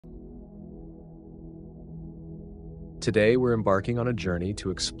Today, we're embarking on a journey to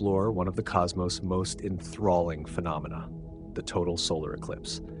explore one of the cosmos' most enthralling phenomena, the total solar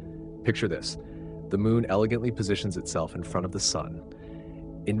eclipse. Picture this: the moon elegantly positions itself in front of the sun,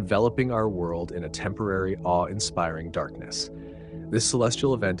 enveloping our world in a temporary, awe-inspiring darkness. This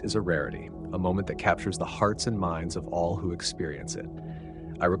celestial event is a rarity, a moment that captures the hearts and minds of all who experience it.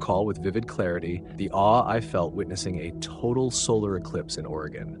 I recall with vivid clarity the awe I felt witnessing a total solar eclipse in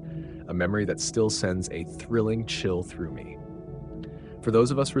Oregon, a memory that still sends a thrilling chill through me. For those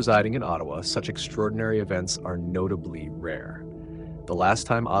of us residing in Ottawa, such extraordinary events are notably rare. The last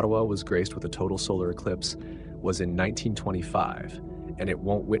time Ottawa was graced with a total solar eclipse was in 1925, and it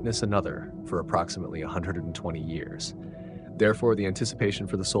won't witness another for approximately 120 years. Therefore, the anticipation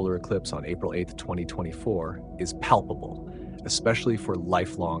for the solar eclipse on April 8, 2024 is palpable, especially for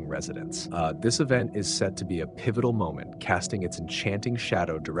lifelong residents. This event is set to be a pivotal moment, casting its enchanting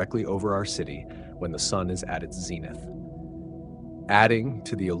shadow directly over our city when the sun is at its zenith. Adding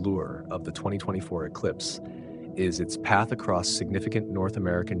to the allure of the 2024 eclipse is its path across significant North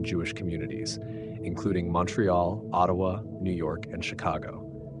American Jewish communities, including Montreal, Ottawa, New York, and Chicago.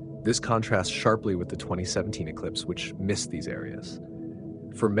 This contrasts sharply with the 2017 eclipse, which missed these areas.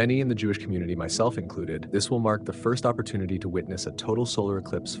 For many in the Jewish community, myself included, this will mark the first opportunity to witness a total solar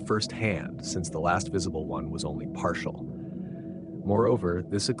eclipse firsthand, since the last visible one was only partial. Moreover,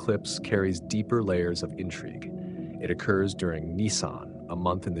 this eclipse carries deeper layers of intrigue. It occurs during Nisan, a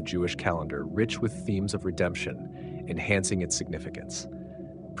month in the Jewish calendar rich with themes of redemption, enhancing its significance.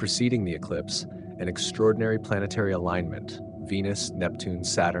 Preceding the eclipse, an extraordinary planetary alignment, Venus, Neptune,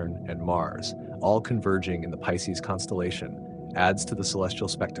 Saturn, and Mars, all converging in the Pisces constellation, adds to the celestial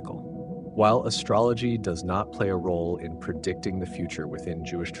spectacle. While astrology does not play a role in predicting the future within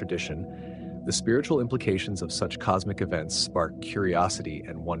Jewish tradition, the spiritual implications of such cosmic events spark curiosity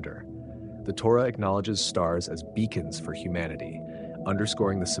and wonder. The Torah acknowledges stars as beacons for humanity,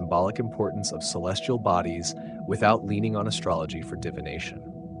 underscoring the symbolic importance of celestial bodies without leaning on astrology for divination.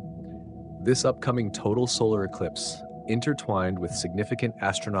 This upcoming total solar eclipse, intertwined with significant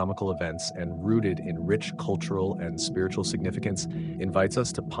astronomical events and rooted in rich cultural and spiritual significance, invites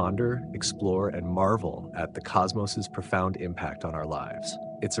us to ponder, explore, and marvel at the cosmos's profound impact on our lives.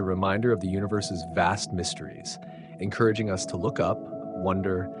 It's a reminder of the universe's vast mysteries, encouraging us to look up,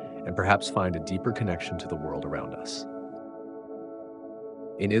 wonder, and perhaps find a deeper connection to the world around us.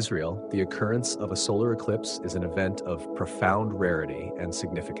 In Israel, the occurrence of a solar eclipse is an event of profound rarity and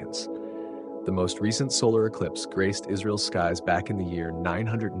significance. The most recent solar eclipse graced Israel's skies back in the year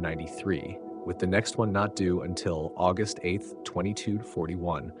 993, with the next one not due until August 8,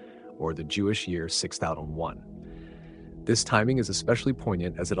 2241, or the Jewish year 6001. This timing is especially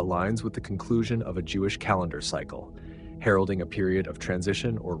poignant as it aligns with the conclusion of a Jewish calendar cycle, heralding a period of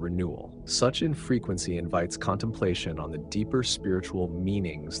transition or renewal. Such infrequency invites contemplation on the deeper spiritual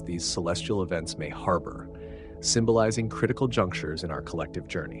meanings these celestial events may harbor, symbolizing critical junctures in our collective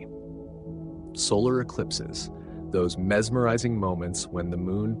journey. Solar eclipses, those mesmerizing moments when the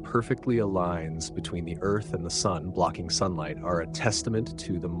moon perfectly aligns between the Earth and the sun, blocking sunlight, are a testament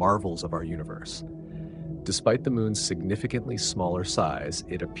to the marvels of our universe. Despite the moon's significantly smaller size,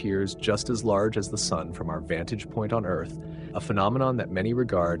 it appears just as large as the sun from our vantage point on Earth, a phenomenon that many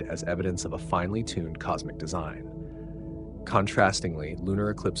regard as evidence of a finely tuned cosmic design. Contrastingly, lunar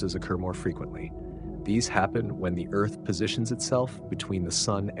eclipses occur more frequently. These happen when the Earth positions itself between the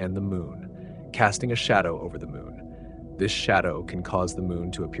sun and the moon, casting a shadow over the moon. This shadow can cause the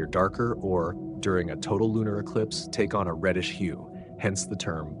moon to appear darker or, during a total lunar eclipse, take on a reddish hue, hence the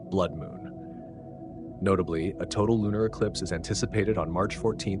term blood moon. Notably, a total lunar eclipse is anticipated on March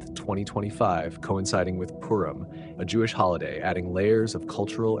 14, 2025, coinciding with Purim, a Jewish holiday, adding layers of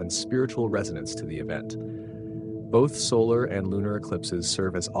cultural and spiritual resonance to the event. Both solar and lunar eclipses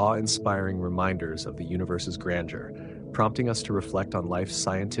serve as awe-inspiring reminders of the universe's grandeur, prompting us to reflect on life's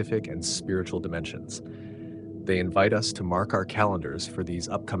scientific and spiritual dimensions. They invite us to mark our calendars for these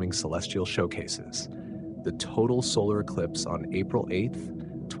upcoming celestial showcases: the total solar eclipse on April 8,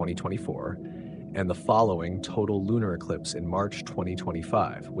 2024, and the following total lunar eclipse in March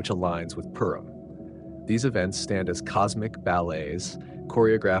 2025, which aligns with Purim. These events stand as cosmic ballets,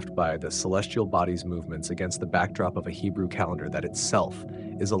 choreographed by the celestial body's movements against the backdrop of a Hebrew calendar that itself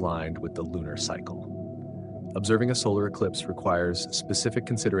is aligned with the lunar cycle. Observing a solar eclipse requires specific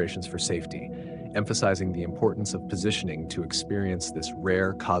considerations for safety, emphasizing the importance of positioning to experience this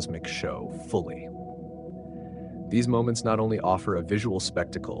rare cosmic show fully. These moments not only offer a visual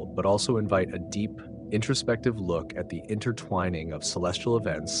spectacle, but also invite a deep, introspective look at the intertwining of celestial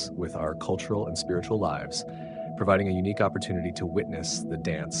events with our cultural and spiritual lives, providing a unique opportunity to witness the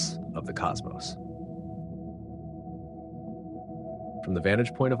dance of the cosmos. From the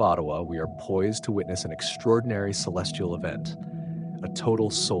vantage point of Ottawa, we are poised to witness an extraordinary celestial event, a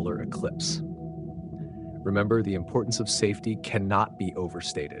total solar eclipse. Remember, the importance of safety cannot be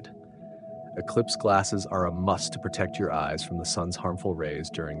overstated. Eclipse glasses are a must to protect your eyes from the sun's harmful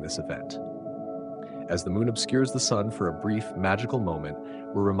rays during this event. As the moon obscures the sun for a brief, magical moment,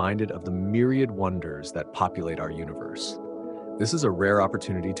 we're reminded of the myriad wonders that populate our universe. This is a rare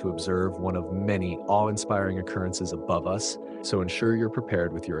opportunity to observe one of many awe-inspiring occurrences above us, so ensure you're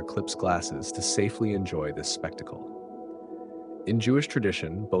prepared with your eclipse glasses to safely enjoy this spectacle. In Jewish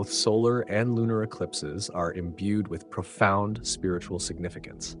tradition, both solar and lunar eclipses are imbued with profound spiritual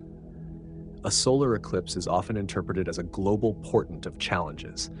significance. A solar eclipse is often interpreted as a global portent of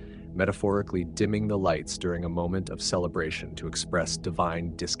challenges, metaphorically dimming the lights during a moment of celebration to express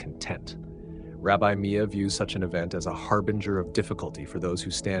divine discontent. Rabbi Mia views such an event as a harbinger of difficulty for those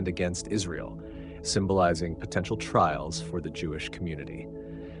who stand against Israel, symbolizing potential trials for the Jewish community.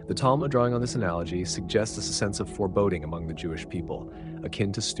 The Talmud, drawing on this analogy, suggests a sense of foreboding among the Jewish people,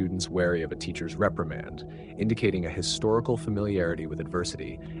 akin to students wary of a teacher's reprimand, indicating a historical familiarity with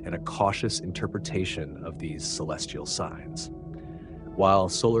adversity and a cautious interpretation of these celestial signs. While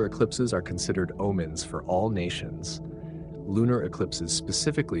solar eclipses are considered omens for all nations, lunar eclipses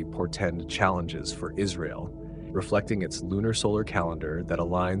specifically portend challenges for Israel, reflecting its lunar solar calendar that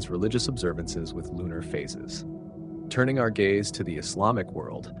aligns religious observances with lunar phases. Turning our gaze to the Islamic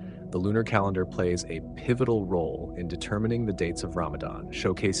world, the lunar calendar plays a pivotal role in determining the dates of Ramadan,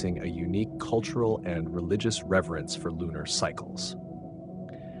 showcasing a unique cultural and religious reverence for lunar cycles.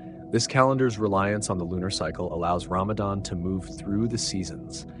 This calendar's reliance on the lunar cycle allows Ramadan to move through the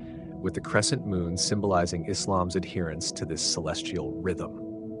seasons, with the crescent moon symbolizing Islam's adherence to this celestial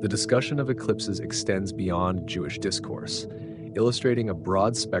rhythm. The discussion of eclipses extends beyond Jewish discourse, illustrating a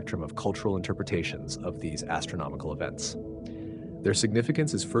broad spectrum of cultural interpretations of these astronomical events. Their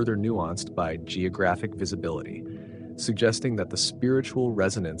significance is further nuanced by geographic visibility, suggesting that the spiritual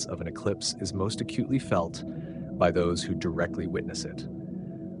resonance of an eclipse is most acutely felt by those who directly witness it.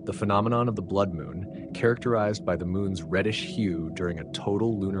 The phenomenon of the blood moon, characterized by the moon's reddish hue during a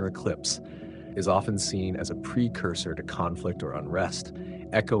total lunar eclipse, is often seen as a precursor to conflict or unrest,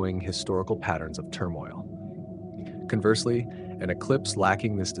 echoing historical patterns of turmoil. Conversely, an eclipse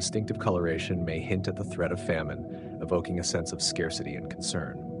lacking this distinctive coloration may hint at the threat of famine, evoking a sense of scarcity and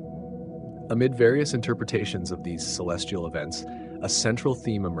concern. Amid various interpretations of these celestial events, a central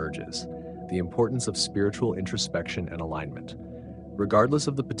theme emerges: the importance of spiritual introspection and alignment. Regardless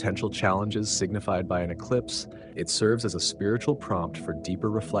of the potential challenges signified by an eclipse, it serves as a spiritual prompt for deeper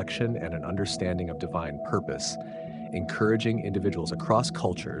reflection and an understanding of divine purpose, encouraging individuals across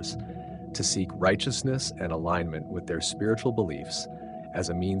cultures to seek righteousness and alignment with their spiritual beliefs as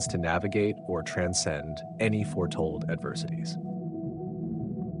a means to navigate or transcend any foretold adversities.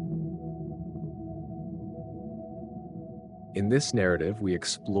 In this narrative, we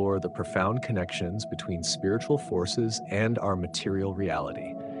explore the profound connections between spiritual forces and our material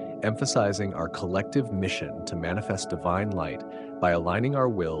reality, emphasizing our collective mission to manifest divine light by aligning our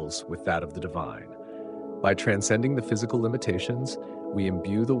wills with that of the divine. By transcending the physical limitations, we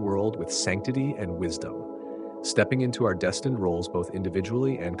imbue the world with sanctity and wisdom, stepping into our destined roles both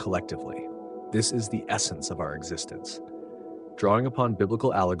individually and collectively. This is the essence of our existence. Drawing upon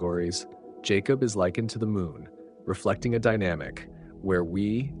biblical allegories, Jacob is likened to the moon, reflecting a dynamic where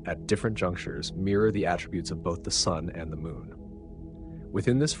we, at different junctures, mirror the attributes of both the sun and the moon.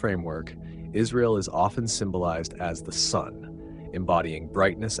 Within this framework, Israel is often symbolized as the sun, embodying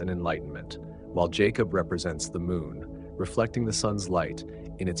brightness and enlightenment, while Jacob represents the moon, reflecting the sun's light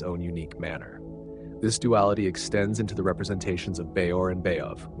in its own unique manner. This duality extends into the representations of Beor and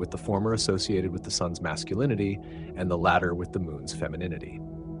Beov, with the former associated with the sun's masculinity and the latter with the moon's femininity.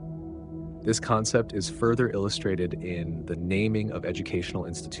 This concept is further illustrated in the naming of educational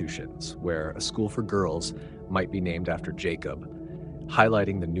institutions, where a school for girls might be named after Jacob,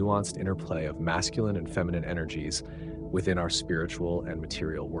 highlighting the nuanced interplay of masculine and feminine energies within our spiritual and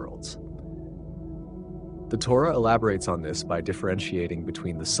material worlds. The Torah elaborates on this by differentiating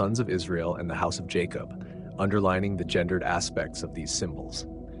between the sons of Israel and the house of Jacob, underlining the gendered aspects of these symbols.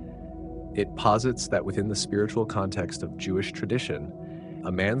 It posits that within the spiritual context of Jewish tradition,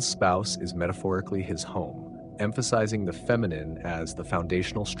 a man's spouse is metaphorically his home, emphasizing the feminine as the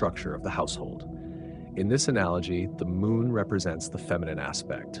foundational structure of the household. In this analogy, the moon represents the feminine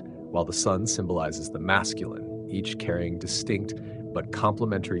aspect, while the sun symbolizes the masculine, each carrying distinct but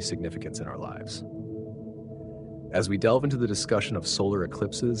complementary significance in our lives. As we delve into the discussion of solar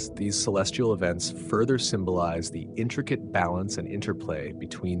eclipses, these celestial events further symbolize the intricate balance and interplay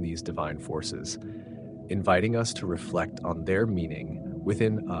between these divine forces, inviting us to reflect on their meaning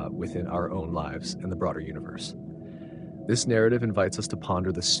within our own lives and the broader universe. This narrative invites us to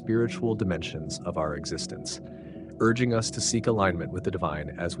ponder the spiritual dimensions of our existence, urging us to seek alignment with the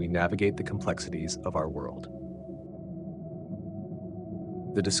divine as we navigate the complexities of our world.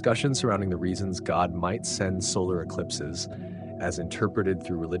 The discussion surrounding the reasons God might send solar eclipses, as interpreted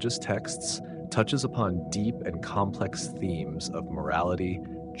through religious texts, touches upon deep and complex themes of morality,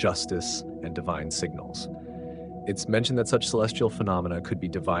 justice, and divine signals. It's mentioned that such celestial phenomena could be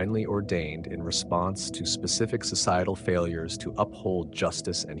divinely ordained in response to specific societal failures to uphold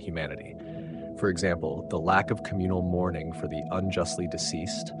justice and humanity. For example, the lack of communal mourning for the unjustly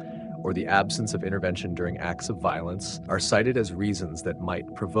deceased, or the absence of intervention during acts of violence, are cited as reasons that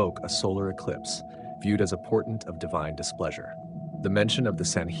might provoke a solar eclipse, viewed as a portent of divine displeasure. The mention of the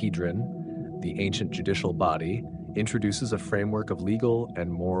Sanhedrin, the ancient judicial body, introduces a framework of legal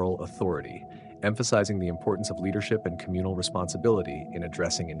and moral authority, emphasizing the importance of leadership and communal responsibility in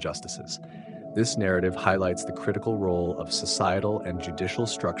addressing injustices. This narrative highlights the critical role of societal and judicial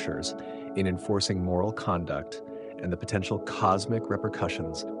structures in enforcing moral conduct and the potential cosmic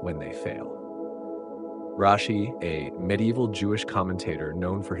repercussions when they fail. Rashi, a medieval Jewish commentator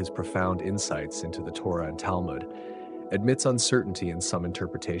known for his profound insights into the Torah and Talmud, admits uncertainty in some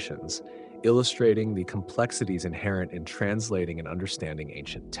interpretations, illustrating the complexities inherent in translating and understanding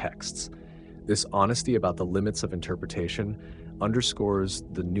ancient texts. This honesty about the limits of interpretation underscores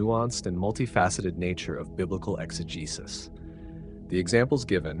the nuanced and multifaceted nature of biblical exegesis. The examples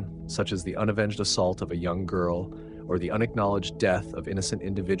given, such as the unavenged assault of a young girl or the unacknowledged death of innocent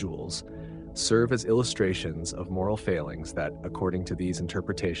individuals, serve as illustrations of moral failings that, according to these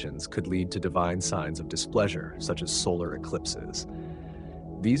interpretations, could lead to divine signs of displeasure, such as solar eclipses.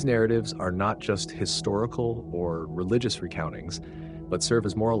 These narratives are not just historical or religious recountings, but serve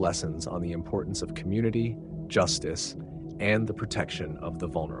as moral lessons on the importance of community, justice, and the protection of the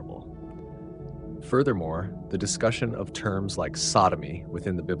vulnerable. Furthermore, the discussion of terms like sodomy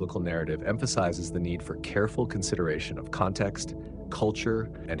within the biblical narrative emphasizes the need for careful consideration of context,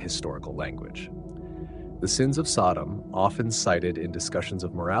 culture, and historical language. The sins of Sodom, often cited in discussions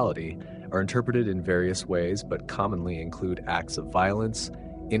of morality, are interpreted in various ways but commonly include acts of violence,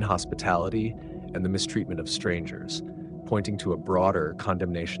 inhospitality, and the mistreatment of strangers, pointing to a broader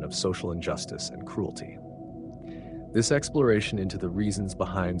condemnation of social injustice and cruelty. This exploration into the reasons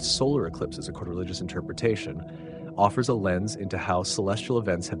behind solar eclipses according to religious interpretation offers a lens into how celestial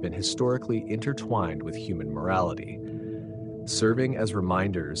events have been historically intertwined with human morality, serving as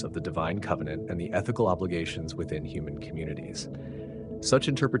reminders of the divine covenant and the ethical obligations within human communities. Such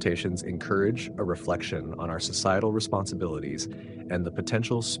interpretations encourage a reflection on our societal responsibilities and the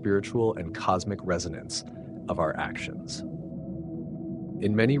potential spiritual and cosmic resonance of our actions.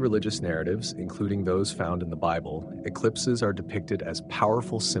 In many religious narratives, including those found in the Bible, eclipses are depicted as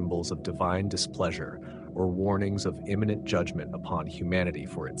powerful symbols of divine displeasure or warnings of imminent judgment upon humanity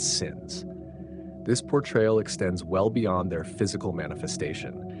for its sins. This portrayal extends well beyond their physical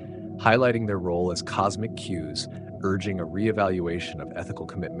manifestation, highlighting their role as cosmic cues, urging a reevaluation of ethical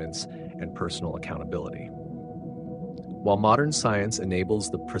commitments and personal accountability. While modern science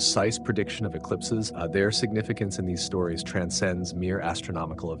enables the precise prediction of eclipses, their significance in these stories transcends mere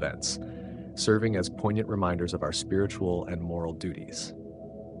astronomical events, serving as poignant reminders of our spiritual and moral duties.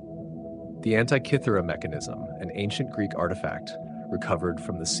 The Antikythera mechanism, an ancient Greek artifact recovered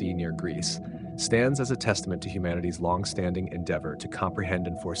from the sea near Greece, stands as a testament to humanity's long-standing endeavor to comprehend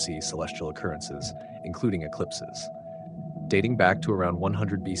and foresee celestial occurrences, including eclipses. Dating back to around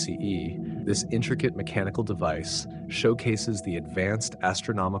 100 BCE, this intricate mechanical device showcases the advanced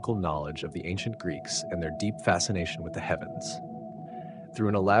astronomical knowledge of the ancient Greeks and their deep fascination with the heavens. Through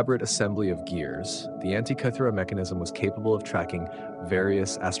an elaborate assembly of gears, the Antikythera mechanism was capable of tracking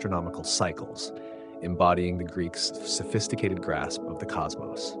various astronomical cycles, embodying the Greeks' sophisticated grasp of the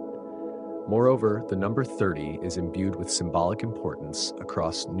cosmos. Moreover, the number 30 is imbued with symbolic importance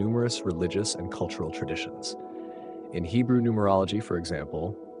across numerous religious and cultural traditions. In Hebrew numerology, for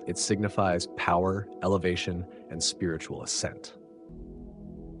example, it signifies power, elevation, and spiritual ascent.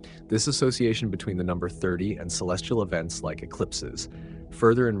 This association between the number 30 and celestial events like eclipses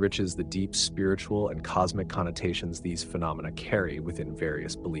further enriches the deep spiritual and cosmic connotations these phenomena carry within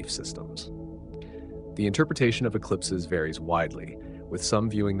various belief systems. The interpretation of eclipses varies widely, with some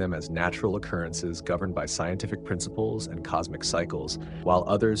viewing them as natural occurrences governed by scientific principles and cosmic cycles, while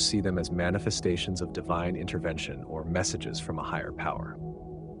others see them as manifestations of divine intervention or messages from a higher power.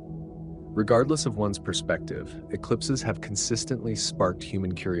 Regardless of one's perspective, eclipses have consistently sparked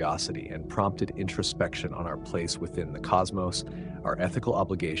human curiosity and prompted introspection on our place within the cosmos, our ethical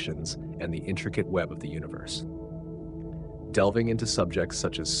obligations, and the intricate web of the universe. Delving into subjects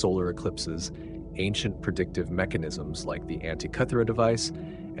such as solar eclipses, ancient predictive mechanisms like the Antikythera device,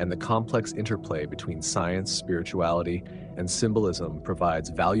 and the complex interplay between science, spirituality, and symbolism provides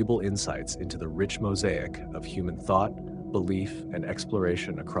valuable insights into the rich mosaic of human thought, belief, and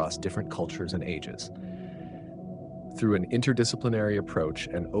exploration across different cultures and ages. Through an interdisciplinary approach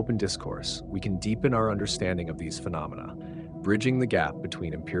and open discourse, we can deepen our understanding of these phenomena, bridging the gap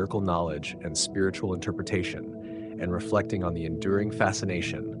between empirical knowledge and spiritual interpretation, and reflecting on the enduring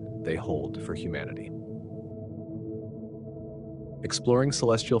fascination they hold for humanity. Exploring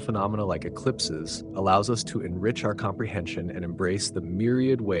celestial phenomena like eclipses allows us to enrich our comprehension and embrace the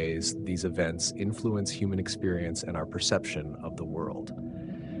myriad ways these events influence human experience and our perception of the world.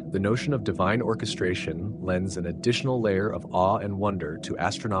 The notion of divine orchestration lends an additional layer of awe and wonder to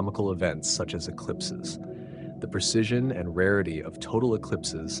astronomical events such as eclipses. The precision and rarity of total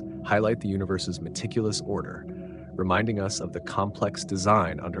eclipses highlight the universe's meticulous order, reminding us of the complex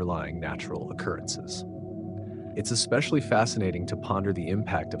design underlying natural occurrences. It's especially fascinating to ponder the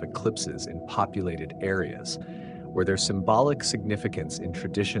impact of eclipses in populated areas, where their symbolic significance in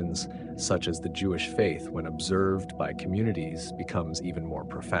traditions such as the Jewish faith, when observed by communities, becomes even more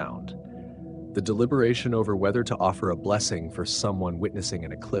profound. The deliberation over whether to offer a blessing for someone witnessing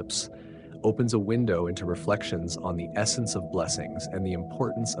an eclipse opens a window into reflections on the essence of blessings and the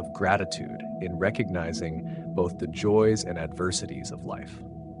importance of gratitude in recognizing both the joys and adversities of life.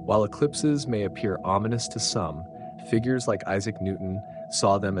 While eclipses may appear ominous to some, figures like Isaac Newton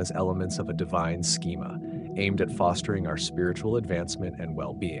saw them as elements of a divine schema, aimed at fostering our spiritual advancement and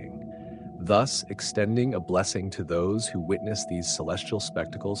well-being. Thus, extending a blessing to those who witness these celestial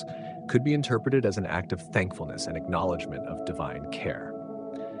spectacles could be interpreted as an act of thankfulness and acknowledgement of divine care.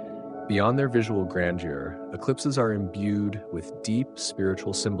 Beyond their visual grandeur, eclipses are imbued with deep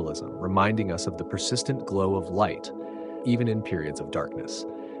spiritual symbolism, reminding us of the persistent glow of light, even in periods of darkness.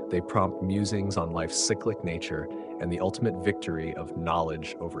 They prompt musings on life's cyclic nature and the ultimate victory of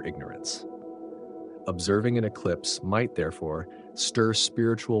knowledge over ignorance. Observing an eclipse might, therefore, stir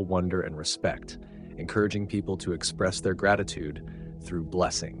spiritual wonder and respect, encouraging people to express their gratitude through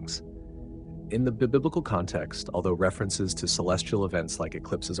blessings. In the biblical context, although references to celestial events like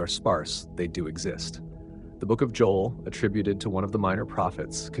eclipses are sparse, they do exist. The book of Joel, attributed to one of the minor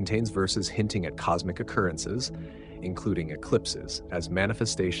prophets, contains verses hinting at cosmic occurrences, including eclipses, as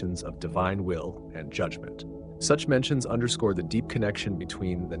manifestations of divine will and judgment. Such mentions underscore the deep connection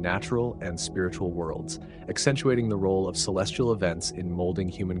between the natural and spiritual worlds, accentuating the role of celestial events in molding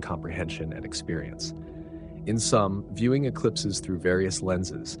human comprehension and experience. In sum, viewing eclipses through various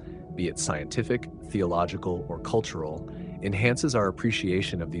lenses, be it scientific, theological, or cultural, enhances our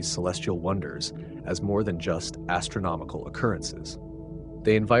appreciation of these celestial wonders as more than just astronomical occurrences.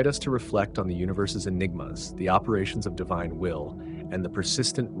 They invite us to reflect on the universe's enigmas, the operations of divine will, and the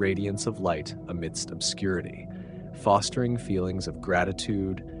persistent radiance of light amidst obscurity, fostering feelings of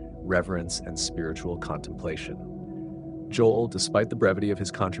gratitude, reverence, and spiritual contemplation. Joel, despite the brevity of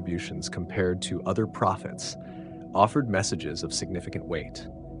his contributions compared to other prophets, offered messages of significant weight.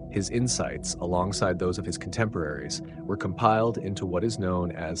 His insights, alongside those of his contemporaries, were compiled into what is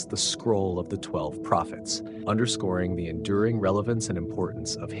known as the Scroll of the 12 Prophets, underscoring the enduring relevance and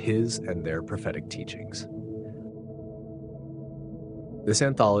importance of his and their prophetic teachings. This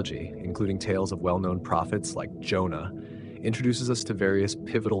anthology, including tales of well-known prophets like Jonah, introduces us to various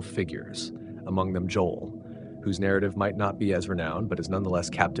pivotal figures, among them Joel, whose narrative might not be as renowned but is nonetheless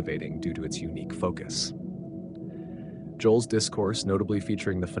captivating due to its unique focus. Joel's discourse, notably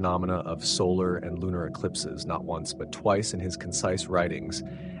featuring the phenomena of solar and lunar eclipses not once but twice in his concise writings,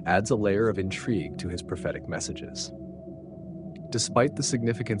 adds a layer of intrigue to his prophetic messages. Despite the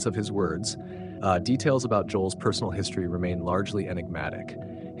significance of his words, details about Joel's personal history remain largely enigmatic.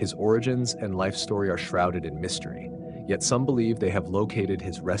 His origins and life story are shrouded in mystery, yet some believe they have located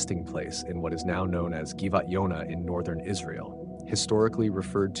his resting place in what is now known as Givat Yonah in northern Israel, historically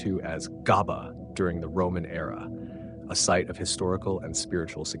referred to as Gaba during the Roman era, a site of historical and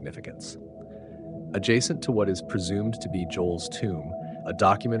spiritual significance. Adjacent to what is presumed to be Joel's tomb, a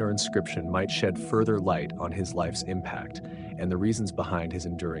document or inscription might shed further light on his life's impact and the reasons behind his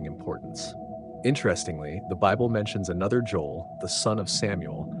enduring importance. Interestingly, the Bible mentions another Joel, the son of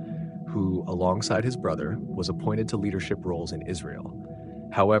Samuel, who, alongside his brother, was appointed to leadership roles in Israel.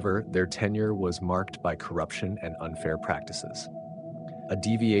 However, their tenure was marked by corruption and unfair practices. a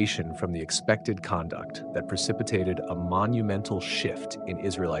deviation from the expected conduct that precipitated a monumental shift in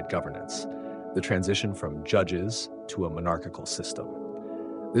Israelite governance, the transition from judges to a monarchical system.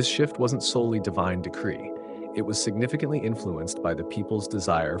 This shift wasn't solely divine decree. It was significantly influenced by the people's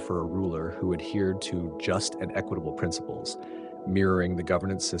desire for a ruler who adhered to just and equitable principles, mirroring the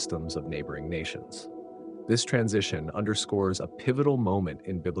governance systems of neighboring nations. This transition underscores a pivotal moment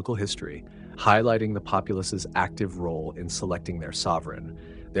in biblical history, highlighting the populace's active role in selecting their sovereign,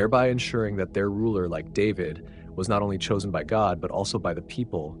 thereby ensuring that their ruler, like David, was not only chosen by God, but also by the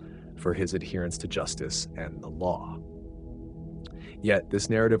people for his adherence to justice and the law. Yet, this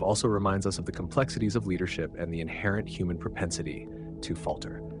narrative also reminds us of the complexities of leadership and the inherent human propensity to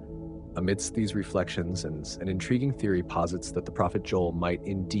falter. Amidst these reflections, an intriguing theory posits that the prophet Joel might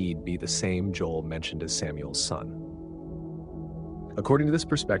indeed be the same Joel mentioned as Samuel's son. According to this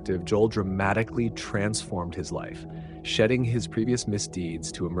perspective, Joel dramatically transformed his life, shedding his previous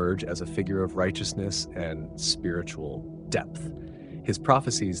misdeeds to emerge as a figure of righteousness and spiritual depth. His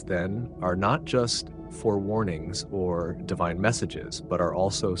prophecies, then, are not just forewarnings or divine messages, but are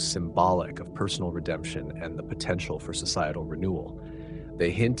also symbolic of personal redemption and the potential for societal renewal. They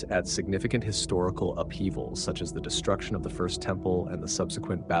hint at significant historical upheavals, such as the destruction of the First Temple and the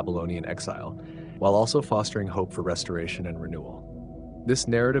subsequent Babylonian exile, while also fostering hope for restoration and renewal. This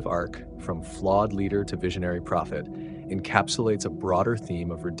narrative arc, from flawed leader to visionary prophet, encapsulates a broader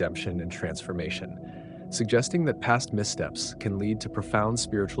theme of redemption and transformation, suggesting that past missteps can lead to profound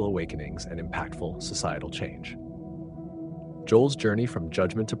spiritual awakenings and impactful societal change. Joel's journey from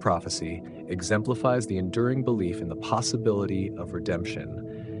judgment to prophecy exemplifies the enduring belief in the possibility of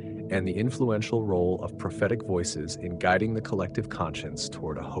redemption and the influential role of prophetic voices in guiding the collective conscience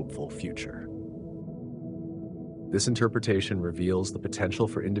toward a hopeful future. This interpretation reveals the potential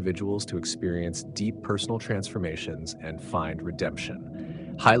for individuals to experience deep personal transformations and find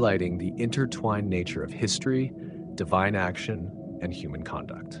redemption, highlighting the intertwined nature of history, divine action, and human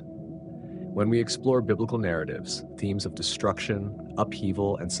conduct. When we explore biblical narratives, themes of destruction,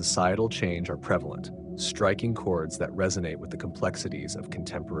 upheaval, and societal change are prevalent, striking chords that resonate with the complexities of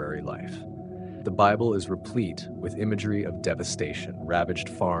contemporary life. The Bible is replete with imagery of devastation, ravaged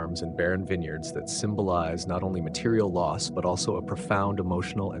farms, and barren vineyards that symbolize not only material loss, but also a profound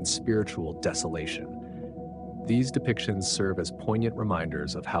emotional and spiritual desolation. These depictions serve as poignant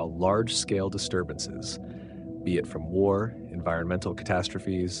reminders of how large-scale disturbances, be it from war, environmental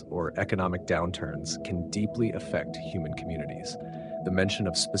catastrophes, or economic downturns, can deeply affect human communities. The mention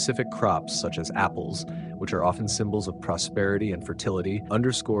of specific crops, such as apples, which are often symbols of prosperity and fertility,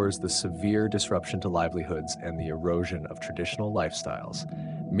 underscores the severe disruption to livelihoods and the erosion of traditional lifestyles,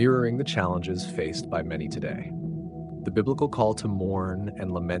 mirroring the challenges faced by many today. The biblical call to mourn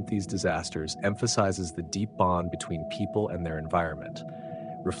and lament these disasters emphasizes the deep bond between people and their environment,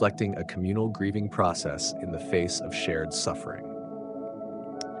 reflecting a communal grieving process in the face of shared suffering.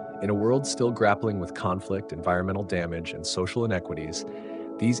 In a world still grappling with conflict, environmental damage, and social inequities,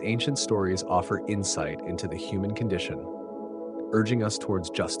 these ancient stories offer insight into the human condition, urging us towards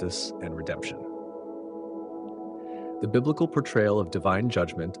justice and redemption. The biblical portrayal of divine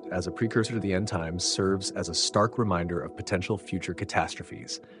judgment as a precursor to the end times serves as a stark reminder of potential future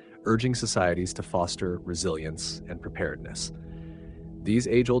catastrophes, urging societies to foster resilience and preparedness. These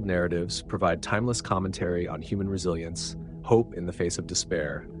age-old narratives provide timeless commentary on human resilience, hope in the face of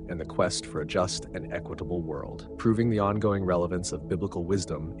despair, and the quest for a just and equitable world, proving the ongoing relevance of biblical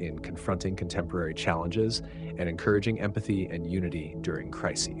wisdom in confronting contemporary challenges and encouraging empathy and unity during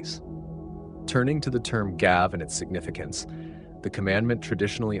crises. Turning to the term gav and its significance, the commandment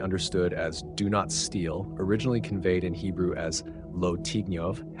traditionally understood as "do not steal," originally conveyed in Hebrew as lo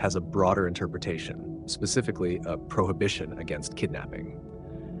tignov, has a broader interpretation, specifically a prohibition against kidnapping.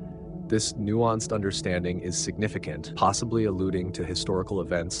 This nuanced understanding is significant, possibly alluding to historical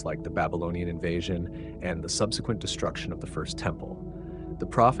events like the Babylonian invasion and the subsequent destruction of the First Temple. The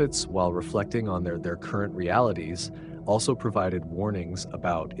prophets, while reflecting on their current realities, also provided warnings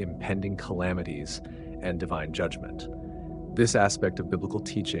about impending calamities and divine judgment. This aspect of biblical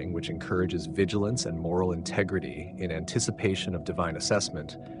teaching, which encourages vigilance and moral integrity in anticipation of divine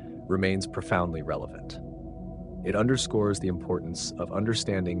assessment, remains profoundly relevant. It underscores the importance of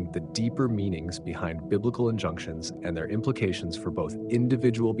understanding the deeper meanings behind biblical injunctions and their implications for both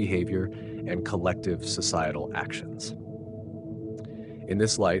individual behavior and collective societal actions. In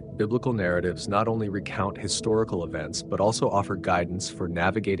this light, biblical narratives not only recount historical events, but also offer guidance for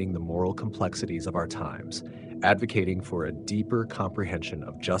navigating the moral complexities of our times, advocating for a deeper comprehension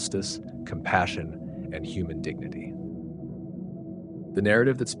of justice, compassion, and human dignity. The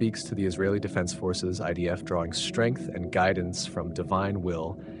narrative that speaks to the Israeli Defense Forces, IDF, drawing strength and guidance from divine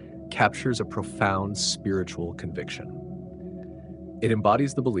will, captures a profound spiritual conviction. It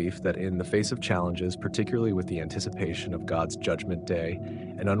embodies the belief that in the face of challenges, particularly with the anticipation of God's judgment day,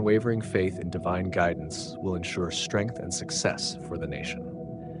 an unwavering faith in divine guidance will ensure strength and success for the nation.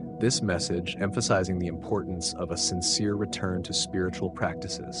 This message, emphasizing the importance of a sincere return to spiritual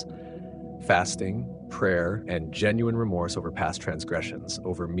practices, fasting, prayer, and genuine remorse over past transgressions,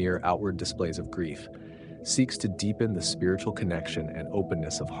 over mere outward displays of grief, seeks to deepen the spiritual connection and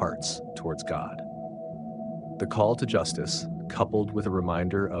openness of hearts towards God. The call to justice, coupled with a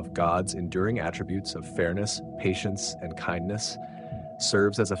reminder of God's enduring attributes of fairness, patience, and kindness,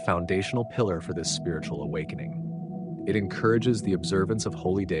 serves as a foundational pillar for this spiritual awakening. It encourages the observance of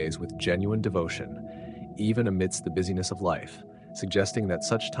holy days with genuine devotion, even amidst the busyness of life, suggesting that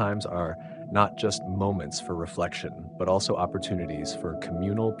such times are not just moments for reflection, but also opportunities for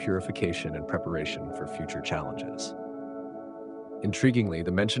communal purification and preparation for future challenges. Intriguingly,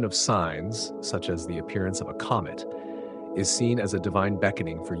 the mention of signs, such as the appearance of a comet, is seen as a divine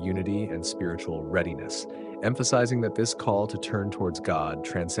beckoning for unity and spiritual readiness, emphasizing that this call to turn towards God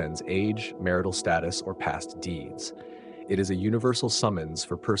transcends age, marital status, or past deeds. It is a universal summons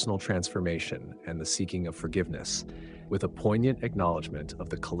for personal transformation and the seeking of forgiveness, with a poignant acknowledgement of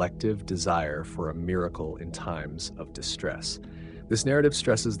the collective desire for a miracle in times of distress. This narrative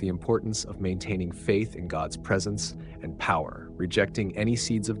stresses the importance of maintaining faith in God's presence and power, rejecting any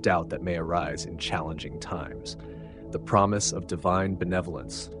seeds of doubt that may arise in challenging times. The promise of divine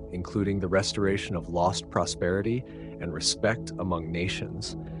benevolence, including the restoration of lost prosperity and respect among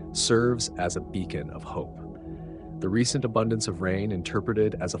nations, serves as a beacon of hope. The recent abundance of rain,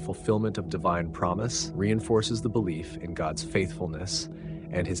 interpreted as a fulfillment of divine promise, reinforces the belief in God's faithfulness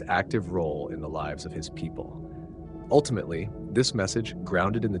and his active role in the lives of his people. Ultimately, this message,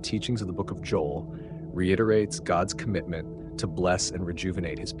 grounded in the teachings of the book of Joel, reiterates God's commitment to bless and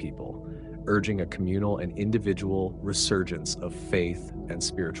rejuvenate his people, urging a communal and individual resurgence of faith and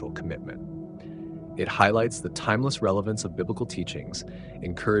spiritual commitment. It highlights the timeless relevance of biblical teachings,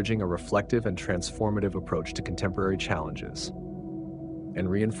 encouraging a reflective and transformative approach to contemporary challenges, and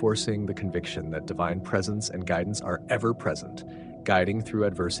reinforcing the conviction that divine presence and guidance are ever present, guiding through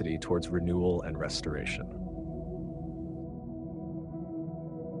adversity towards renewal and restoration.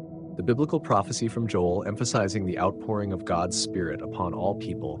 The biblical prophecy from Joel, emphasizing the outpouring of God's Spirit upon all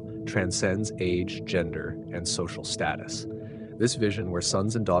people, transcends age, gender, and social status. This vision, where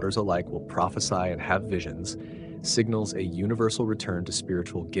sons and daughters alike will prophesy and have visions, signals a universal return to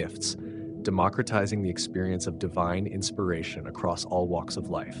spiritual gifts, democratizing the experience of divine inspiration across all walks of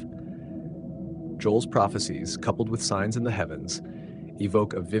life. Joel's prophecies, coupled with signs in the heavens,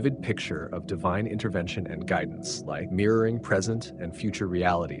 evoke a vivid picture of divine intervention and guidance, like mirroring present and future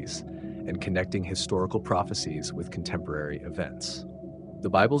realities and connecting historical prophecies with contemporary events. The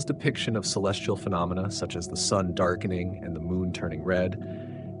Bible's depiction of celestial phenomena, such as the sun darkening and the moon turning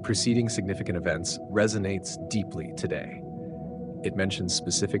red, preceding significant events, resonates deeply today. It mentions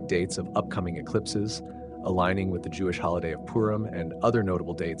specific dates of upcoming eclipses, aligning with the Jewish holiday of Purim and other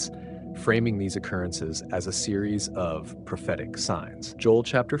notable dates, framing these occurrences as a series of prophetic signs. Joel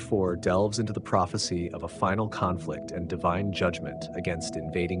chapter 4 delves into the prophecy of a final conflict and divine judgment against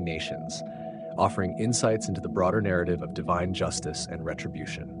invading nations, offering insights into the broader narrative of divine justice and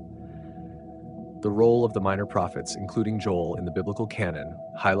retribution. The role of the minor prophets, including Joel, in the biblical canon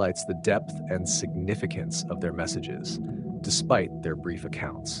highlights the depth and significance of their messages, despite their brief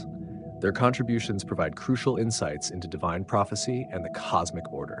accounts. Their contributions provide crucial insights into divine prophecy and the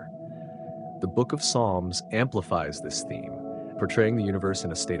cosmic order. The Book of Psalms amplifies this theme, portraying the universe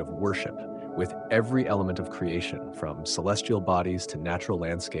in a state of worship, with every element of creation, from celestial bodies to natural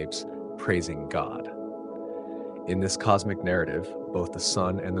landscapes, praising God. In this cosmic narrative, both the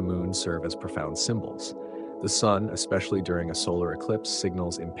sun and the moon serve as profound symbols. The sun, especially during a solar eclipse,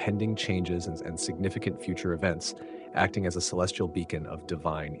 signals impending changes and significant future events, acting as a celestial beacon of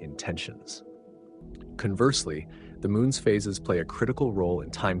divine intentions. Conversely, the moon's phases play a critical role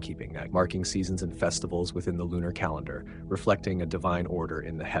in timekeeping, marking seasons and festivals within the lunar calendar, reflecting a divine order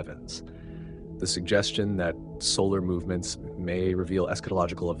in the heavens. The suggestion that solar movements may reveal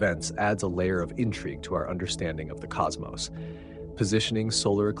eschatological events adds a layer of intrigue to our understanding of the cosmos, positioning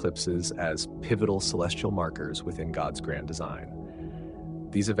solar eclipses as pivotal celestial markers within God's grand design.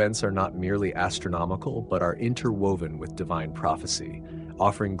 These events are not merely astronomical, but are interwoven with divine prophecy,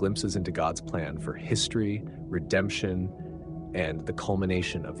 offering glimpses into God's plan for history, redemption, and the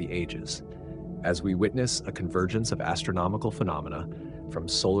culmination of the ages. As we witness a convergence of astronomical phenomena, From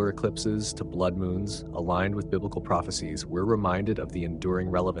solar eclipses to blood moons, aligned with biblical prophecies, we're reminded of the enduring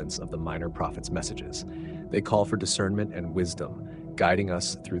relevance of the minor prophets' messages. They call for discernment and wisdom, guiding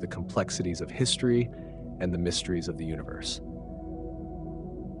us through the complexities of history and the mysteries of the universe.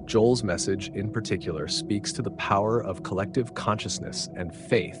 Joel's message, in particular, speaks to the power of collective consciousness and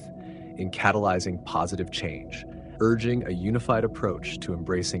faith in catalyzing positive change, urging a unified approach to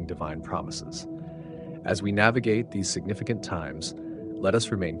embracing divine promises. As we navigate these significant times, let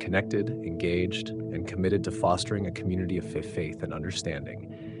us remain connected, engaged, and committed to fostering a community of faith and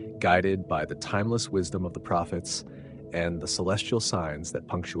understanding, guided by the timeless wisdom of the prophets and the celestial signs that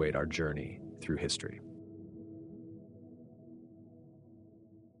punctuate our journey through history.